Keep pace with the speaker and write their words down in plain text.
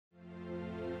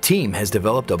Team has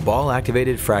developed a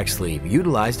ball-activated frac sleeve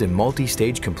utilized in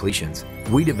multi-stage completions.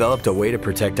 We developed a way to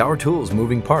protect our tools'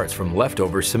 moving parts from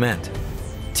leftover cement.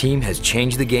 Team has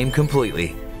changed the game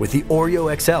completely with the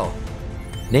ORIO XL,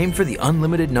 named for the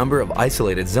unlimited number of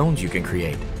isolated zones you can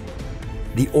create.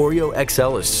 The ORIO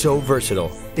XL is so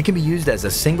versatile, it can be used as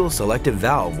a single selective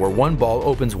valve where one ball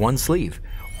opens one sleeve,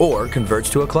 or converts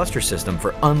to a cluster system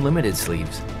for unlimited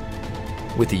sleeves.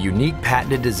 With the unique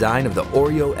patented design of the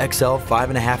ORIO XL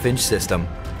 5.5-inch system,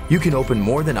 you can open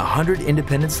more than 100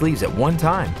 independent sleeves at one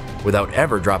time without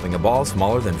ever dropping a ball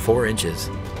smaller than 4 inches.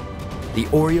 The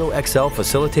ORIO XL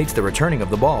facilitates the returning of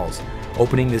the balls,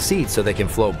 opening the seats so they can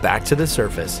flow back to the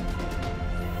surface.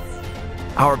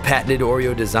 Our patented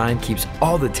ORIO design keeps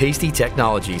all the tasty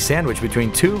technology sandwiched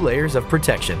between 2 layers of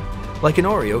protection, like an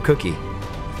ORIO cookie.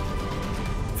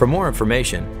 For more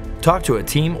information, talk to a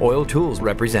Team Oil Tools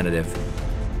representative.